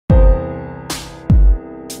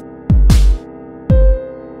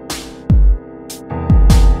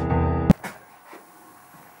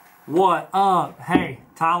What up? Hey,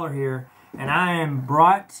 Tyler here, and I am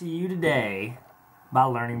brought to you today by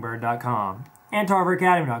LearningBird.com and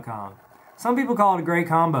TarverAcademy.com. Some people call it a great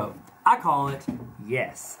combo. I call it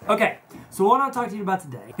yes. Okay, so what I'll talk to you about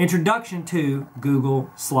today, introduction to Google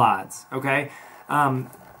Slides, okay?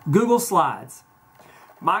 Google Slides.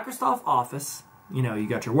 Microsoft Office, you know, you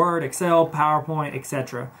got your Word, Excel, PowerPoint,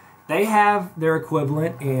 etc. They have their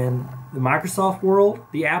equivalent in the Microsoft world,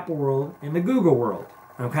 the Apple world, and the Google world.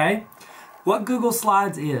 Okay? What Google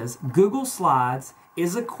Slides is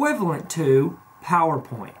equivalent to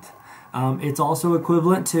PowerPoint. It's also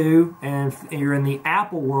equivalent to, and if you're in the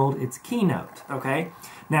Apple world, it's Keynote. Okay?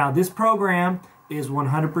 Now, this program is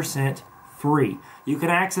 100% free. You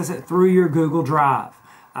can access it through your Google Drive.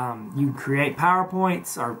 You create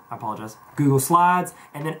PowerPoints, or I apologize, Google Slides,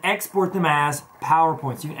 and then export them as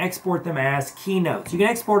PowerPoints. You can export them as Keynotes. You can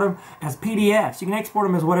export them as PDFs. You can export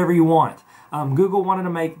them as whatever you want. Google wanted to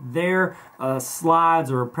make their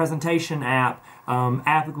slides or presentation app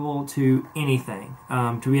applicable to anything,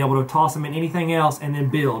 to be able to toss them in anything else and then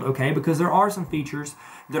build, okay? Because there are some features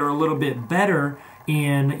that are a little bit better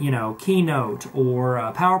in, you know, Keynote or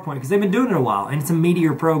PowerPoint, because they've been doing it a while, and it's a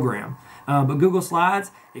meatier program. But Google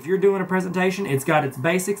Slides, if you're doing a presentation, it's got its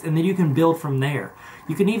basics, and then you can build from there.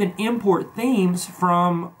 You can even import themes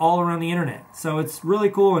from all around the internet. So it's really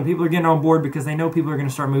cool, and people are getting on board because they know people are going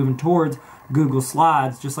to start moving towards Google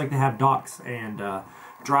Slides, just like they have Docs and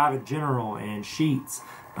Drive in general and Sheets.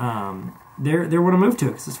 They want to move to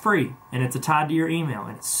it because it's free, and it's tied to your email,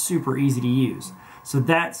 and it's super easy to use. So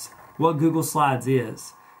that's what Google Slides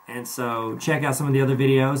is. And so check out some of the other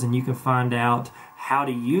videos, and you can find out how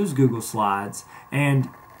to use Google Slides. And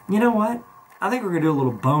you know what? I think we're going to do a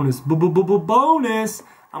little bonus. Bonus!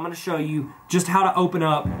 I'm going to show you just how to open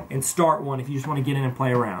up and start one if you just want to get in and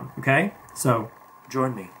play around. Okay? So,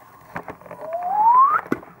 join me.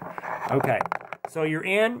 Okay. So you're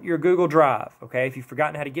in your Google Drive. Okay? If you've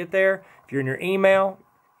forgotten how to get there, if you're in your email,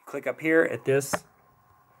 click up here at this.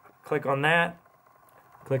 Click on that.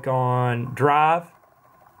 Click on Drive.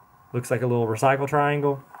 Looks like a little recycle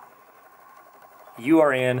triangle. You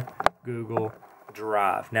are in Google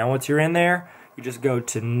Drive. Now once you're in there, you just go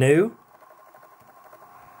to New,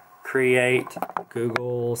 Create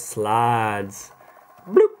Google Slides,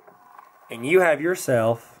 bloop, and you have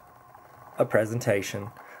yourself a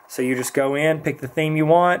presentation. So you just go in, pick the theme you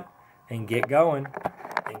want, and get going.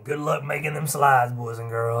 And good luck making them slides, boys and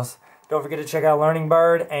girls. Don't forget to check out Learning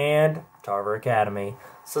Bird and Tarver Academy.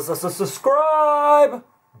 Subscribe!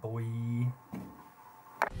 Boy.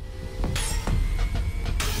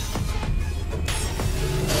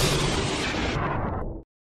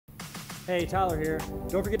 Hey, Tyler here.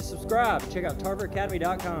 Don't forget to subscribe. Check out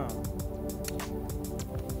TarverAcademy.com.